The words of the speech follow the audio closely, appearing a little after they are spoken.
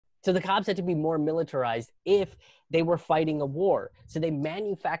So the cops had to be more militarized if they were fighting a war. So they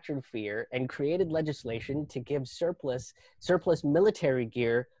manufactured fear and created legislation to give surplus military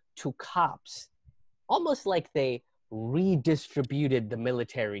gear to cops, almost like they redistributed the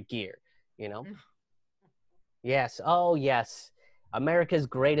military gear, you know? Yes, oh yes, America's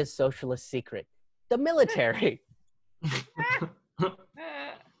greatest socialist secret, the military.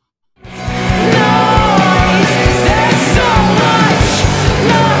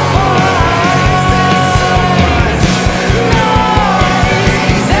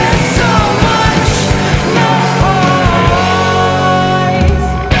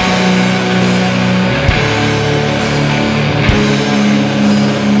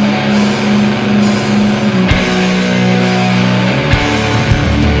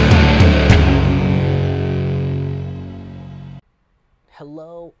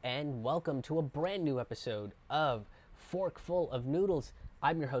 Hello and welcome to a brand new episode of Forkful of Noodles.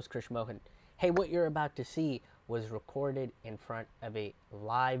 I'm your host, Krish Mohan. Hey, what you're about to see was recorded in front of a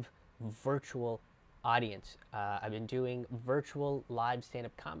live virtual audience. I've been doing virtual live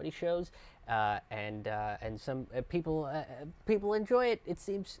stand-up comedy shows, and some people enjoy it. It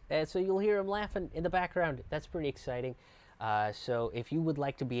seems so. You'll hear them laughing in the background. That's pretty exciting. So if you would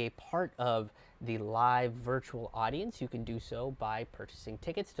like to be a part of the live virtual audience, you can do so by purchasing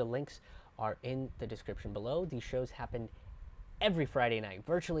tickets. The links are in the description below. These shows happen every Friday night,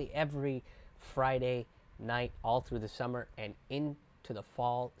 virtually every Friday night, all through the summer and into the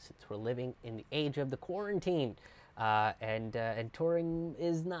fall, since we're living in the age of the quarantine. And touring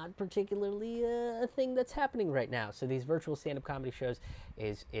is not particularly a thing that's happening right now. So these virtual stand-up comedy shows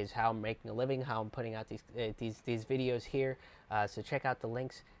is how I'm making a living, how I'm putting out these videos here. So check out the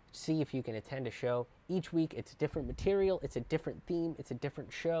links. See if you can attend a show. Each week it's different material, it's a different theme, it's a different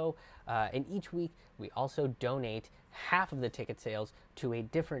show. And each week we also donate half of the ticket sales to a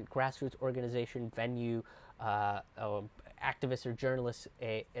different grassroots organization, venue, activists or journalists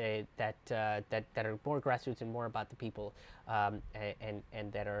that are more grassroots and more about the people, and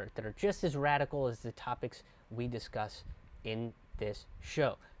that are just as radical as the topics we discuss in this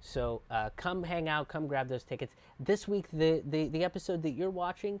show. So come hang out, come grab those tickets. This week, the episode that you're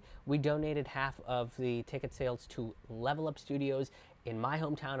watching, we donated half of the ticket sales to Level Up Studios in my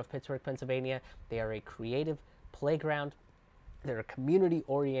hometown of Pittsburgh, Pennsylvania. They are a creative playground. They're a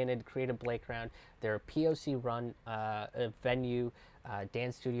community-oriented creative playground. They're a POC-run venue,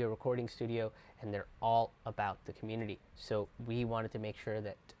 dance studio, recording studio, and they're all about the community. So we wanted to make sure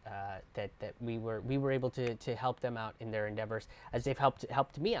that that we were able to help them out in their endeavors, as they've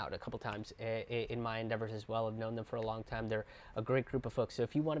helped me out a couple times in my endeavors as well. I've known them for a long time. They're a great group of folks. So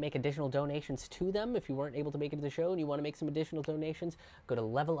if you want to make additional donations to them, if you weren't able to make it to the show and you want to make some additional donations, go to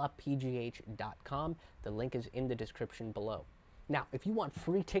leveluppgh.com. The link is in the description below. Now, if you want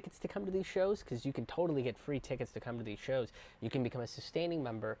free tickets to come to these shows, because you can totally get free tickets to come to these shows, you can become a sustaining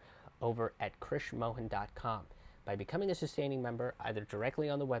member over at krishmohan.com. By becoming a sustaining member, either directly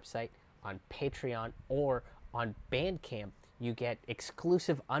on the website, on Patreon, or on Bandcamp, you get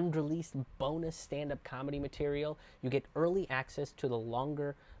exclusive unreleased bonus stand-up comedy material. You get early access to the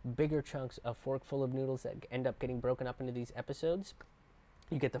longer, bigger chunks of Forkful of Noodles that end up getting broken up into these episodes.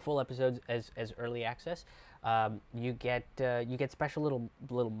 You get the full episodes as early access. You get special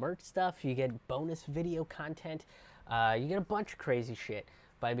little merch stuff. You get bonus video content. You get a bunch of crazy shit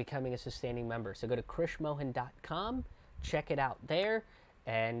by becoming a sustaining member. So go to krishmohan.com, check it out there,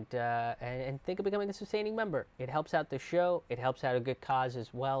 and think of becoming a sustaining member. It helps out the show. It helps out a good cause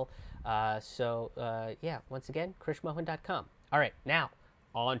as well. Yeah, once again, krishmohan.com. All right, now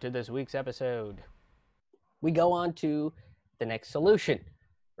on to this week's episode. We go on to the next solution.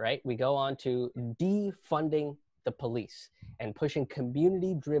 Right? We go on to defunding the police and pushing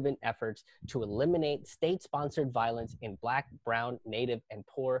community-driven efforts to eliminate state-sponsored violence in Black, Brown, Native, and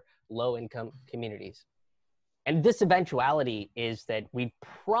poor low-income communities. And this eventuality is that we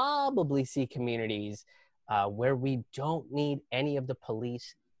probably see communities where we don't need any of the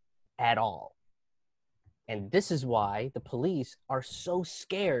police at all. And this is why the police are so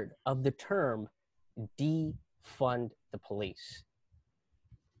scared of the term defund the police.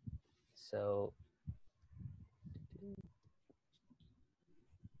 So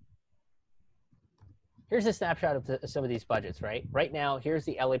here's a snapshot of some of these budgets, right? Right now, here's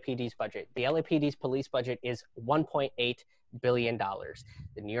the LAPD's budget. The LAPD's police budget is $1.8 billion.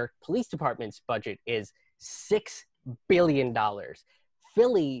 The New York Police Department's budget is $6 billion.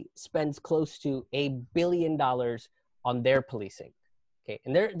 Philly spends close to $1 billion on their policing. Okay,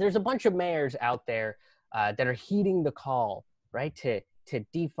 and there's a bunch of mayors out there that are heeding the call, right, to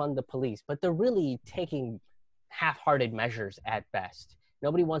defund the police, but they're really taking half-hearted measures at best.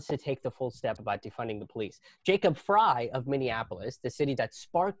 Nobody wants to take the full step about defunding the police. Jacob Fry of Minneapolis, the city that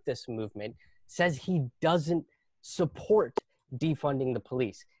sparked this movement, says he doesn't support defunding the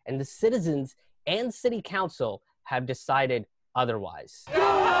police. And the citizens and city council have decided otherwise. Go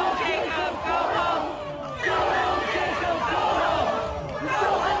home, Jacob! Go home! Go home, Jacob! Go home! Go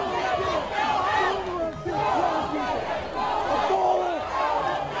home, Jacob! Go home! Go home, Jacob! Go home!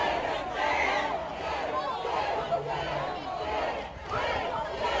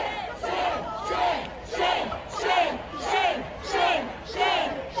 Shame! Shame! Shame! Shame! Shame!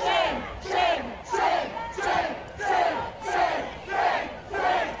 Shame! Shame! Shame! Shame!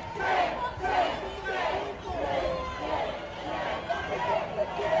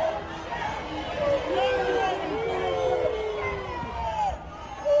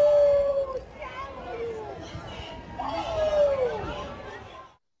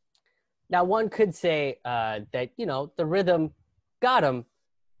 Now, one could say that, you know, the rhythm got him.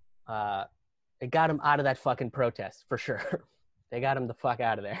 It got him out of that fucking protest, for sure. They got him the fuck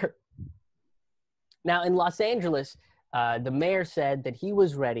out of there. Now, in Los Angeles, the mayor said that he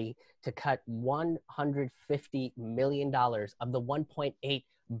was ready to cut $150 million of the $1.8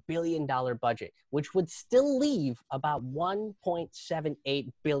 billion budget, which would still leave about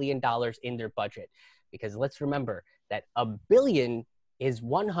 $1.78 billion in their budget. Because let's remember that a billion is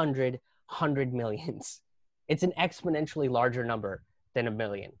 100 millions. It's an exponentially larger number than a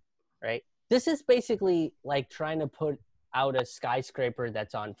million, right? This is basically like trying to put out a skyscraper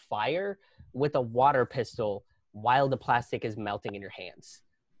that's on fire with a water pistol while the plastic is melting in your hands.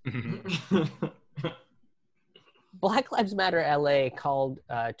 Black Lives Matter LA called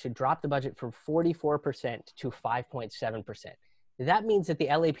to drop the budget from 44% to 5.7%. That means that the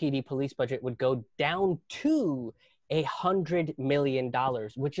LAPD police budget would go down to $100 million,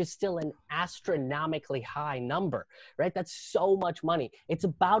 which is still an astronomically high number, right? That's so much money. It's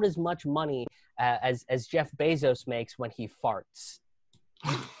about as much money as Jeff Bezos makes when he farts.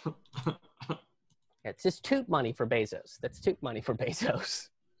 It's just toot money for Bezos. That's toot money for Bezos.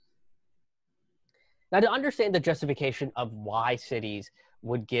 Now, to understand the justification of why cities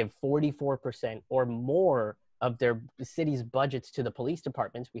would give 44% or more of their city's budgets to the police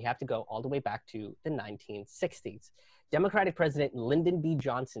departments, we have to go all the way back to the 1960s. Democratic President Lyndon B.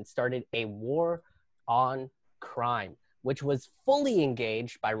 Johnson started a war on crime, which was fully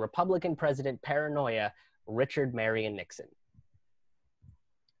engaged by Republican President Paranoia Richard Marion Nixon.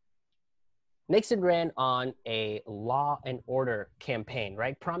 Nixon ran on a law and order campaign,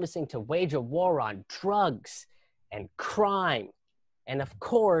 right? Promising to wage a war on drugs and crime. And of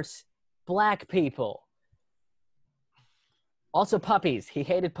course, black people. Also puppies. He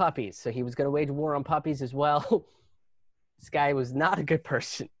hated puppies, so he was going to wage a war on puppies as well. This guy was not a good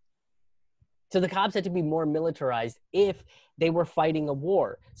person. So the cops had to be more militarized if they were fighting a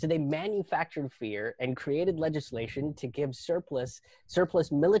war. So they manufactured fear and created legislation to give surplus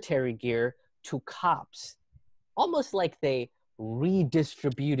military gear to cops. Almost like they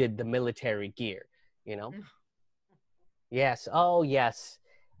redistributed the military gear, you know? Yes, oh yes.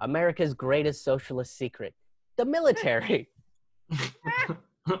 America's greatest socialist secret. The military.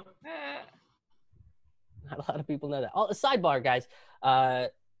 Not a lot of people know that. Oh, a sidebar, guys.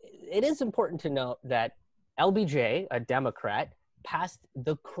 It is important to note that LBJ, a Democrat, passed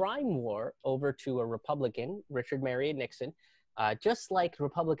the crime war over to a Republican, Richard Marion Nixon, just like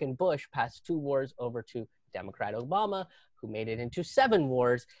Republican Bush passed 2 wars over to Democrat Obama, who made it into 7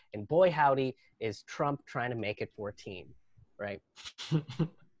 wars. And boy, howdy, is Trump trying to make it 14, right?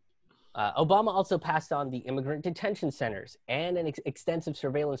 Obama also passed on the immigrant detention centers and an extensive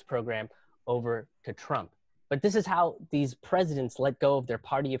surveillance program over to Trump. But this is how these presidents let go of their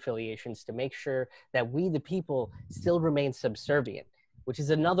party affiliations to make sure that we, the people, still remain subservient, which is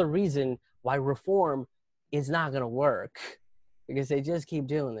another reason why reform is not going to work, because they just keep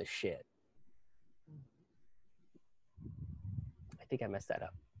doing this shit. I think I messed that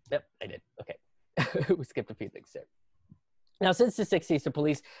up. Yep, I did. Okay. We skipped a few things there. Now, since the 60s, the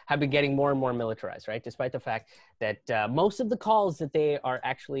police have been getting more and more militarized, right? Despite the fact that most of the calls that they are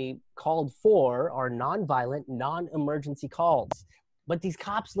actually called for are nonviolent, non-emergency calls. But these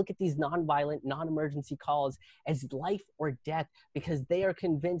cops look at these nonviolent, non-emergency calls as life or death because they are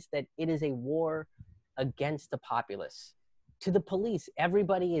convinced that it is a war against the populace. To the police,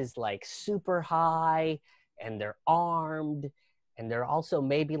 everybody is like super high and they're armed and they're also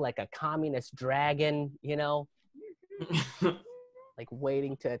maybe like a communist dragon, you know? Like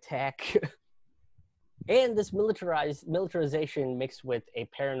waiting to attack. And this militarization mixed with a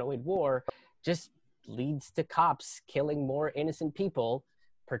paranoid war just leads to cops killing more innocent people,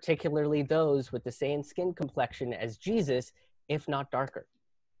 particularly those with the same skin complexion as Jesus, if not darker.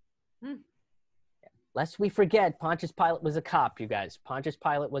 Lest we forget, Pontius Pilate was a cop, you guys. Pontius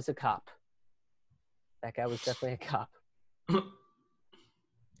Pilate was a cop. That guy was definitely a cop.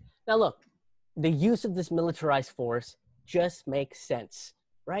 Now, look, the use of this militarized force just makes sense,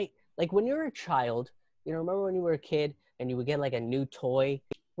 right? Like when you're a child, remember when you were a kid and you would get like a new toy?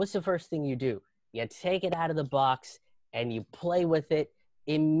 What's the first thing you do? You take it out of the box and you play with it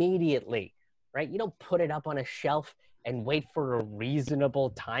immediately, right? You don't put it up on a shelf and wait for a reasonable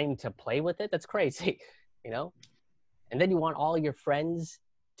time to play with it. That's crazy, And then you want all your friends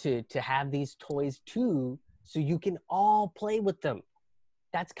to have these toys too, so you can all play with them.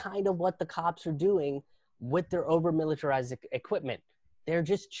 That's kind of what the cops are doing with their over-militarized equipment. They're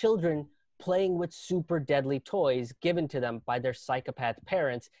just children playing with super deadly toys given to them by their psychopath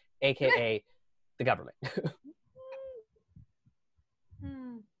parents, aka the government.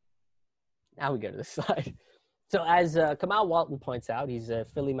 Now we go to the slide. So as Kamal Walton points out, he's a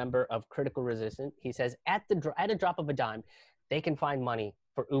Philly member of Critical Resistance. He says, at a drop of a dime, they can find money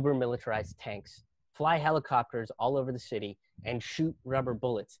for uber-militarized tanks, fly helicopters all over the city, and shoot rubber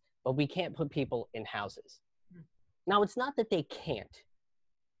bullets. But we can't put people in houses. Now, it's not that they can't.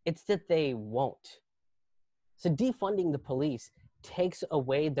 It's that they won't. So defunding the police takes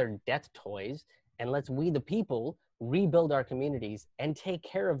away their death toys and lets we, the people, rebuild our communities and take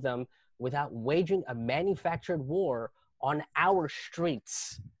care of them without waging a manufactured war on our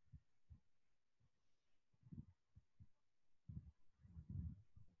streets.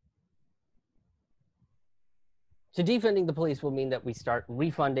 So defunding the police will mean that we start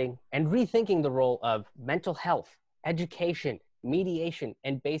refunding and rethinking the role of mental health, education, mediation,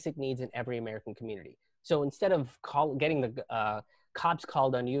 and basic needs in every American community. So instead of getting the cops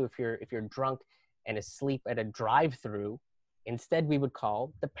called on you if you're drunk and asleep at a drive-through, instead we would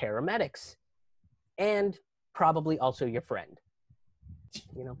call the paramedics, and probably also your friend.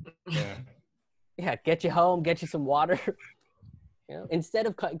 Yeah, get you home, get you some water. Instead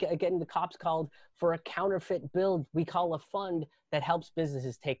of getting the cops called for a counterfeit build, we call a fund that helps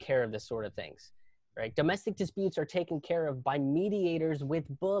businesses take care of this sort of things. Right? Domestic disputes are taken care of by mediators with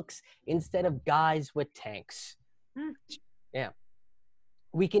books instead of guys with tanks. Yeah.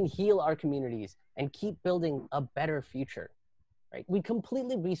 We can heal our communities and keep building a better future. Right? We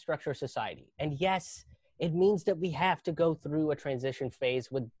completely restructure society. And yes, it means that we have to go through a transition phase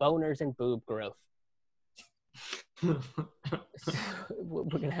with boners and boob growth. What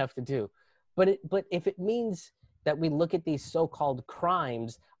we're going to have to do. But if it means that we look at these so-called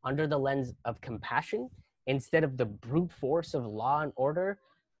crimes under the lens of compassion instead of the brute force of law and order,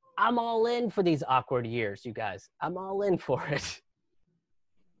 I'm all in for these awkward years, you guys. I'm all in for it.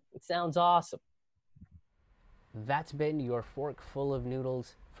 It sounds awesome. That's been your fork full of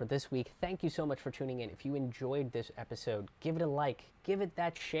noodles for this week. Thank you so much for tuning in. If you enjoyed this episode, give it a like, give it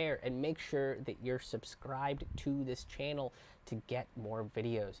that share, and make sure that you're subscribed to this channel to get more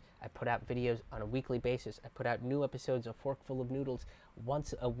videos. I put out videos on a weekly basis. I put out new episodes of Fork Full of Noodles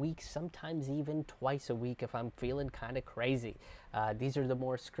once a week, sometimes even twice a week if I'm feeling kind of crazy. These are the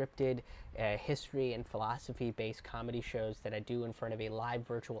more scripted history and philosophy-based comedy shows that I do in front of a live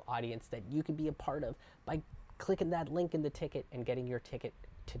virtual audience that you can be a part of by clicking that link in the ticket and getting your ticket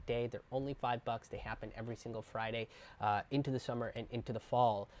today. They're only $5. They happen every single Friday into the summer and into the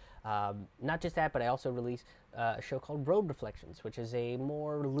fall. Not just that, but I also release a show called Road Reflections, which is a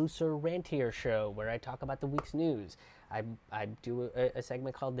more looser, rantier show where I talk about the week's news. I do a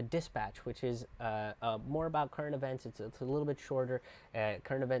segment called The Dispatch, which is more about current events. It's a little bit shorter,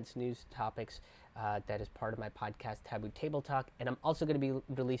 current events, news topics. That is part of my podcast, Taboo Table Talk. And I'm also going to be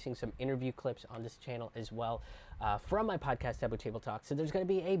releasing some interview clips on this channel as well from my podcast, Taboo Table Talk. So there's going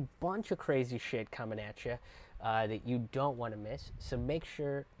to be a bunch of crazy shit coming at you that you don't want to miss. So make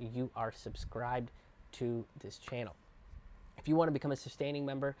sure you are subscribed to this channel. If you want to become a sustaining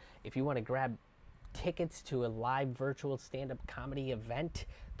member, if you want to grab tickets to a live virtual stand-up comedy event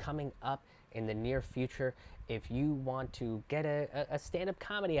coming up in the near future, if you want to get a stand-up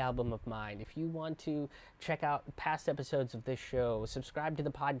comedy album of mine, if you want to check out past episodes of this show, subscribe to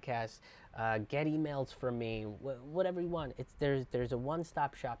the podcast, get emails from me, whatever you want, there's a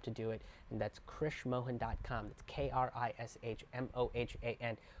one-stop shop to do it, and that's krishmohan.com. That's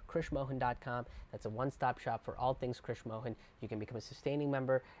KRISHMOHAN, krishmohan.com. That's a one-stop shop for all things Krish Mohan. You can become a sustaining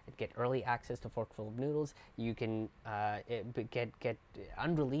member and get early access to Forkful of Noodles. You can get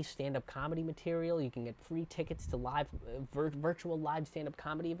unreleased stand-up comedy material. You can get free tickets to live virtual live stand-up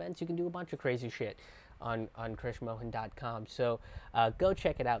comedy events. You can do a bunch of crazy shit on krishmohan.com. So go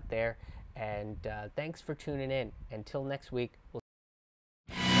check it out there. And thanks for tuning in. Until next week, we'll